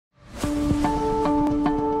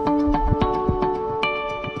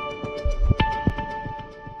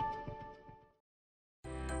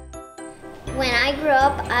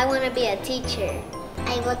I want to be a teacher.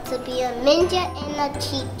 I want to be a ninja and a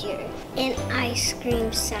teacher. An ice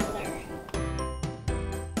cream seller.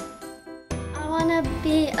 I want to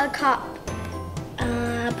be a cop.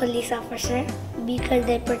 A police officer because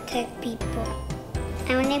they protect people.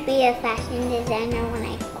 I want to be a fashion designer when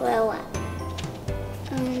I grow up.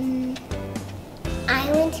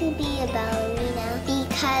 I want to be a ballerina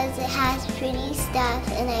because it has pretty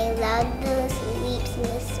stuff and I love the leaps and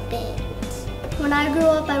the spins. When I grow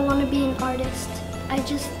up, I want to be an artist. I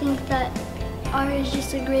just think that art is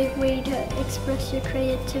just a great way to express your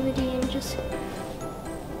creativity and just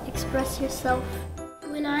express yourself.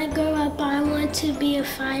 When I grow up, I want to be a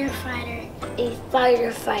firefighter. A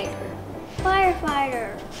firefighter.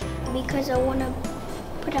 Firefighter, because I want to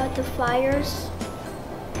put out the fires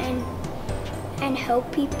and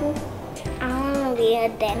help people. I want to be a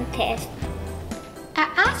dentist. An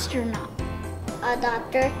astronaut. A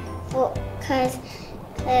doctor, because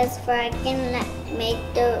I can make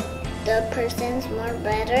the persons more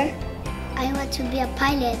better. I want to be a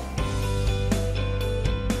pilot.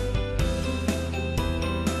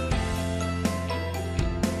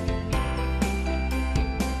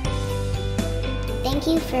 Thank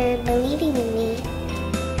you for believing in me.